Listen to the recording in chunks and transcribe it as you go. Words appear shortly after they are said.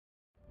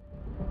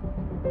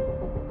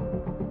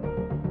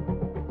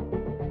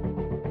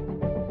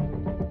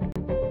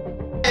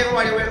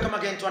everybody, welcome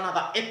again to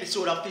another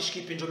episode of Fish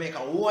Keeping Jamaica.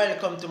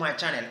 Welcome to my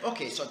channel.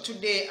 Okay, so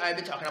today I'll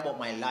be talking about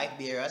my live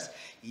bearers.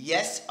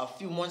 Yes, a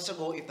few months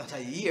ago, if not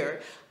a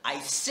year, I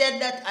said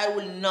that I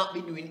will not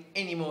be doing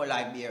any more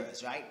live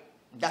bearers, right?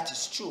 That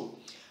is true.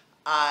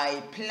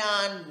 I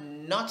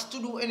plan not to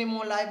do any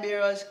more live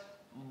bearers,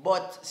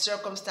 but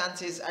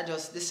circumstances, I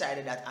just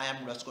decided that I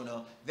am just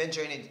gonna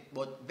venture in it,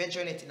 but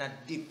venturing it in a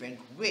different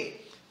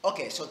way.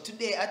 Okay, so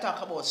today I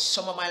talk about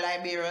some of my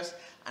live bearers,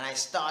 and I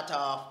start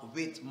off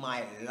with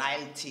my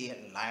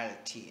Lyretail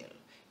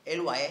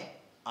L-Y-R-E-T-A-I-L.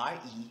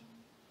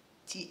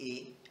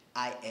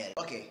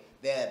 Okay,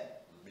 the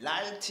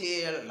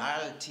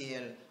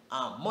Lyretail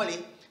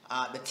Molly.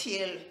 The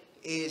tail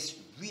is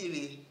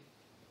really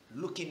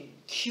looking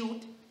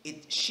cute.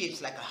 It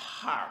shapes like a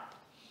harp,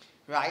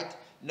 right?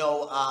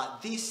 Now,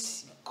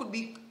 this could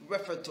be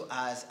referred to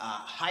as a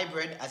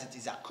hybrid, as it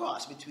is a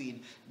cross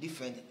between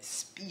different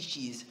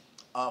species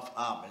of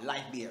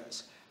live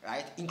bearers,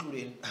 right?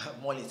 Including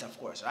mollies, of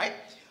course, right?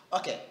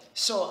 Okay,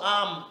 so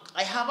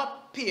I have a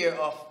pair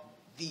of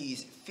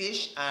these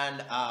fish, and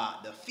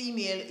the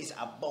female is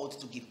about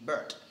to give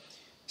birth.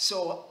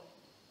 So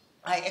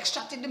I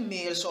extracted the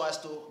male so as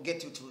to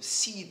get you to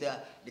see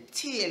the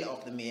tail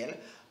of the male,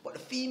 but the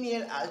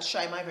female, I'll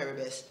try my very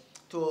best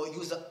to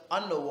use the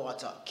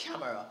underwater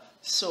camera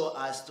so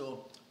as to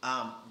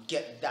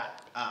get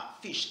that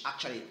fish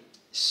actually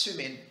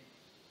swimming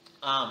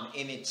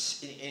in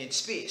its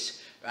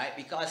space, right?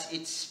 Because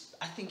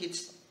I think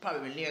it's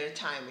probably near the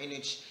time in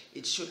which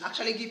it should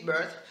actually give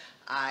birth.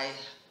 I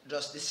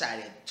just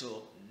decided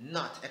to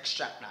not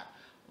extract that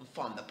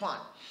from the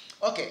pond.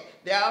 Okay,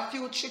 there are a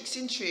few tricks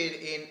in trade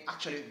in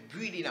actually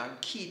breeding and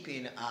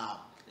keeping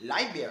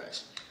live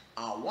bearers.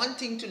 One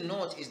thing to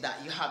note is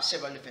that you have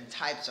several different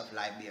types of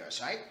live bearers,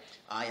 right?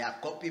 You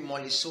have guppy,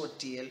 molly,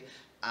 swordtail,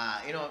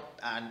 you know,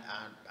 and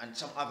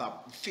some other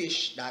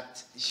fish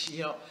that,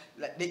 you know,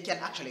 like they can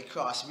actually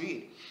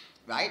crossbreed,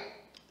 right?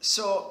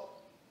 So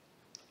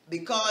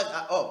because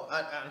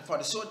and for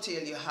the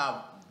swordtail, you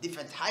have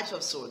different types of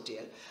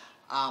swordtail.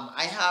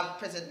 I have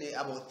presently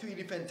about 3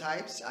 different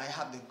types. I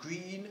have the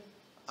green,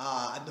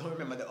 I don't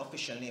remember the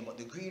official name, but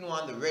the green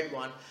one, the red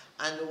one,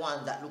 and the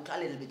one that look a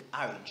little bit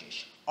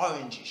orangish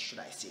should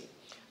I say,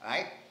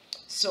 right?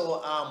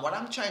 So what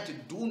I'm trying to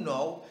do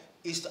now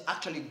is to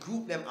actually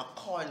group them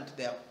according to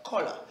their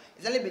color.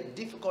 It's a little bit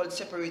difficult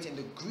separating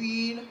the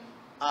green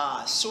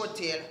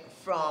swordtail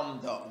from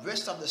the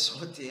rest of the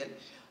swordtail,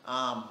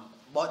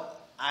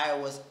 but I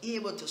was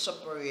able to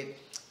separate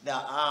the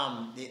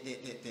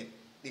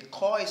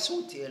koi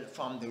swordtail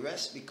from the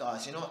rest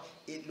because, you know,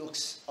 it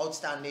looks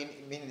outstanding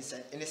in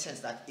the sense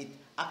that it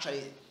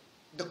actually,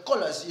 the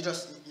colors,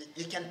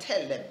 you can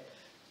tell them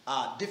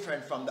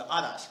different from the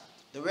others.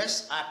 The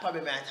rest I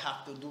probably might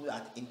have to do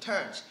that in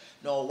turns.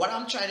 Now, what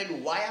I'm trying to do,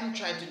 why I'm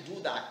trying to do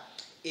that,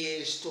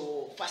 is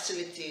to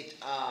facilitate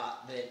a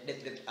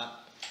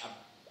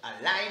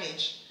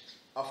lineage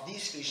of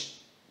these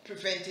fish,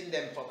 preventing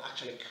them from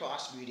actually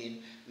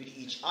crossbreeding with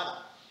each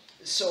other.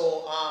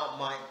 So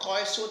my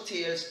koi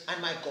swordtails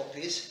and my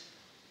guppies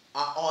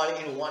are all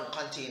in one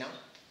container,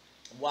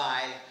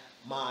 while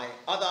my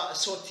other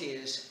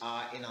swordtails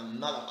are in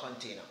another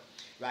container,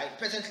 right?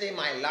 Presently,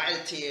 my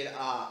Lyretail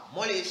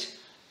Mollies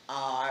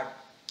are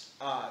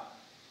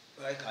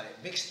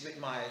mixed with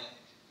my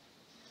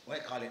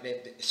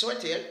the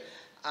swordtail,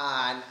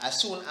 and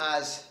as soon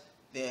as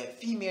the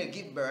female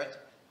give birth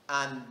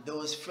and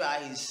those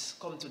fries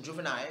come to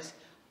juveniles,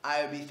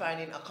 I'll be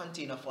finding a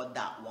container for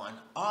that one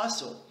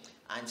also.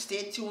 And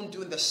stay tuned.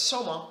 During the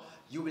summer,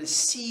 you will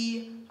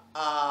see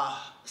a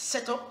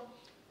setup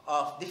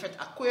of different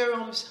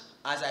aquariums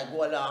as I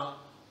go along,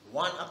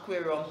 one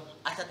aquarium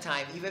at a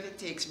time. Even if it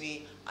takes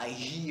me a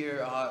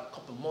year or a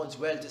couple months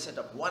to set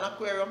up one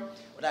aquarium,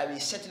 but I'll be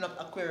setting up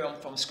aquarium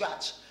from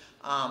scratch.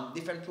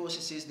 Different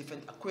processes,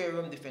 different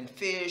aquarium, different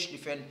fish,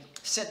 different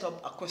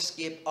setup,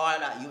 aquascape, all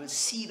that. You will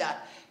see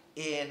that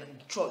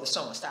throughout the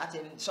summer,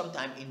 starting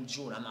sometime in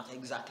June. I'm not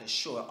exactly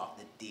sure of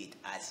the date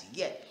as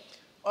yet.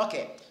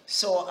 Okay,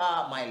 so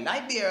my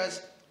live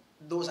bearers,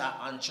 those are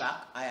on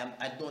track.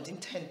 I don't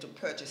intend to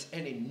purchase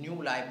any new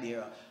live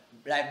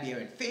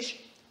bearing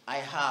fish. I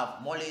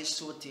have molly,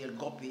 swordtail,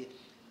 guppy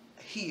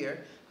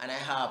here, and I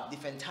have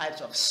different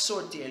types of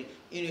swordtail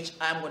in which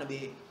I'm going to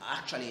be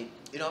actually,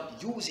 you know,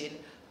 using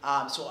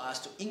so as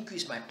to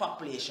increase my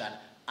population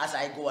as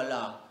I go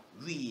along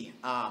with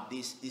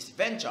this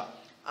venture.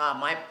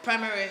 My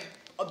primary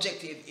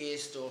objective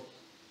is to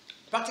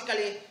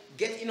practically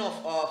get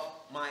enough of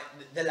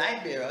the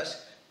live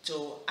bearers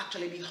to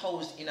actually be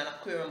housed in an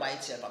aquarium by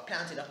itself, a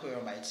planted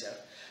aquarium by itself,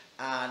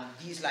 and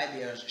these live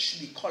bearers should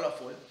be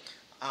colorful.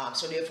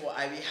 So therefore,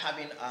 I'll be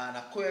having an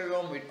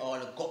aquarium with all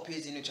the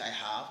guppies in which I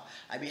have.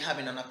 I'll be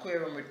having an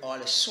aquarium with all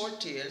the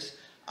swordtails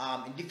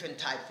in different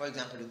types. For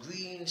example, the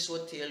green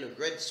swordtail, the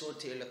red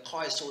swordtail, the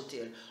koi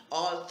swordtail.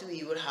 All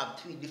 3 will have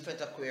 3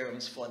 different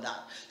aquariums for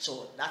that.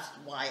 So that's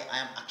why I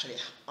am actually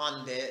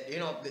on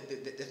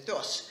the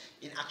thrust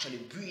in actually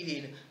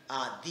breeding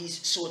these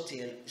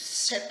swordtail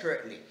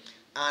separately.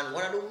 And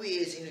one of the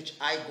ways in which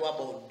I go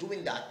about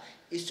doing that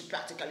is to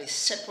practically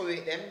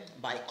separate them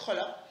by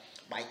color,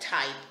 by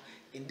type,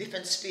 in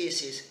different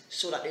spaces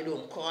so that they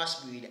don't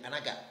crossbreed, and I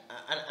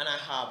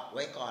have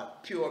what I call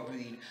pure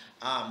breed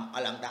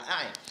along that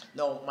line.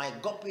 Now my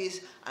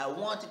guppies, I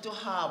wanted to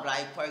have,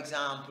 like, for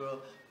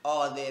example,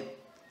 all the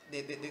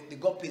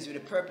guppies with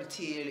the purple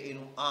tail in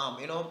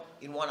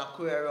in one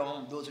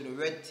aquarium, those with the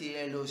red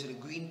tail, those with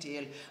the green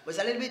tail, but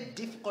it's a little bit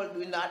difficult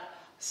doing that.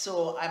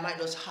 So I might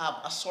just have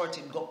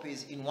assorted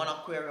guppies in one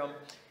aquarium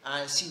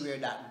and see where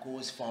that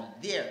goes from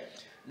there.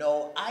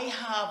 Now I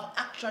have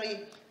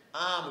actually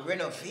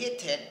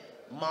renovated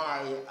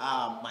my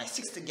my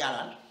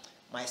 60-gallon.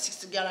 My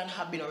 60-gallon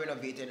have been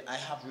renovated. I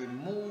have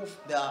removed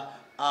the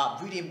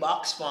breeding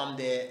box from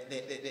the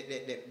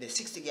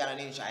 60-gallon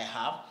in which I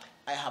have.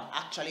 I have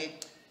actually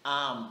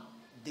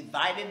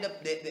divided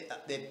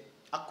the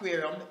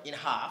aquarium in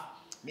half,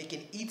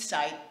 making each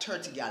side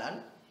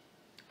 30-gallon.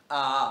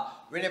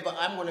 Whenever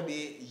I'm going to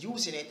be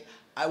using it,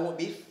 I won't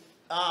be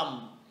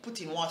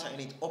putting water in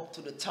it up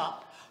to the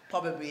top,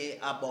 probably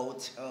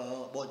about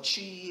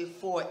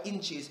 3-4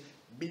 inches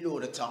below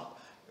the top,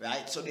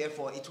 right? So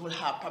therefore it will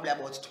have probably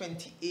about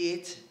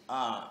 28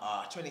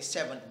 or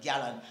 27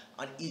 gallon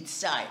on each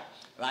side,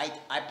 right?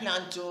 I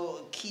plan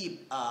to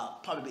keep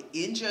probably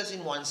angels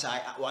in one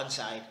side,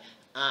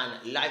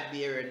 and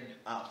live-bearing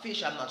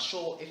fish. I'm not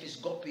sure if it's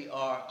guppy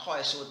or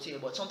koi tail,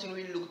 but something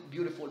really look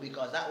beautiful,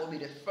 because that will be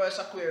the first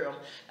aquarium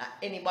that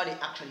anybody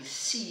actually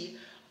see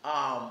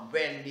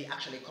when they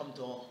actually come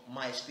to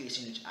my space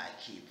in which I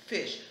keep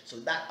fish.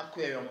 So that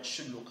aquarium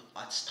should look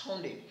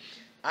astounding.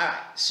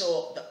 Alright,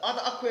 so the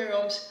other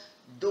aquariums,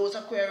 those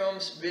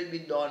aquariums will be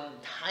done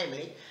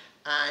timely,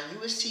 and you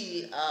will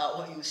see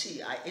what you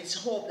see. It's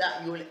hope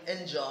that you will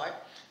enjoy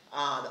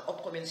the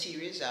upcoming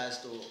series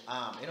as to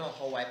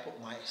how I put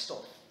my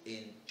stuff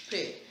in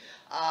play.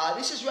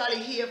 This is really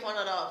here for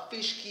another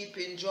fish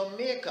keeping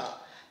Jamaica.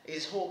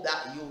 It's hope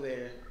that you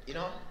will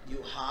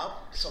you have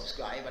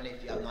subscribed, and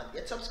if you have not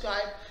yet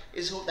subscribed,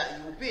 it's hope that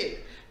you will,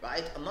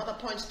 right? Another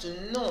point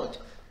to note,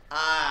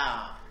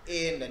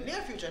 in the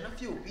near future, in a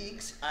few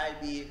weeks, I'll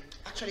be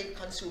actually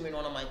consuming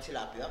one of my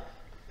tilapia,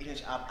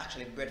 which I've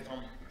actually bred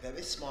from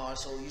very small,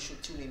 so you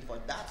should tune in for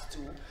that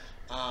too.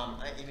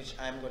 In which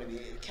I'm going to be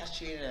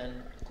catching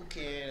and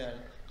cooking and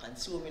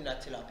consuming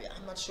that tilapia.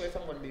 I'm not sure if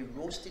I'm going to be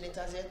roasting it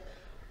as yet,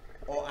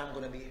 or I'm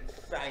going to be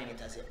frying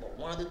it as yet, but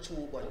one of the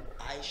two, but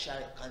I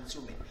shall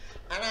consume it.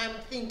 And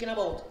I'm thinking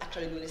about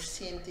actually doing the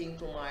same thing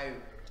to my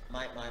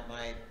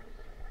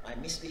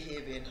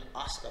misbehaving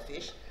Oscar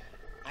fish.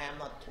 I am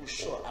not too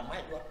sure. I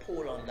might do a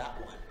poll on that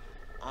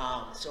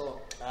one.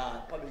 So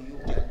probably you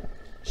can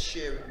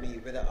share with me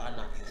whether or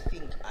not you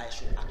think I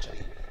should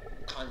actually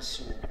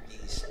consume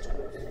these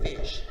two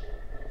fish.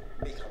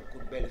 Make a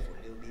good belly food.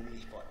 They'll be with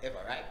me forever,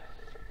 right?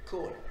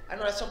 Cool. I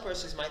know that some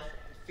persons might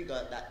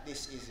figure that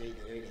this is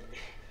really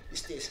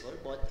distasteful,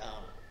 but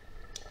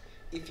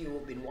if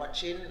you've been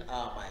watching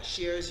my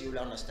shares, you'll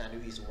understand the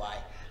reason why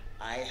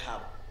I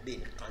have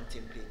been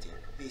contemplating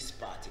this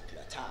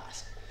particular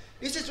task.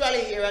 This is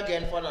Riley here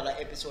again for another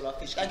episode of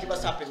Fish. Thank you for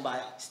stopping by.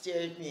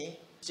 Stay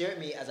with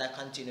me as I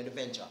continue the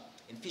venture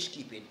in fish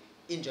keeping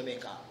in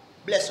Jamaica.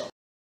 Bless up.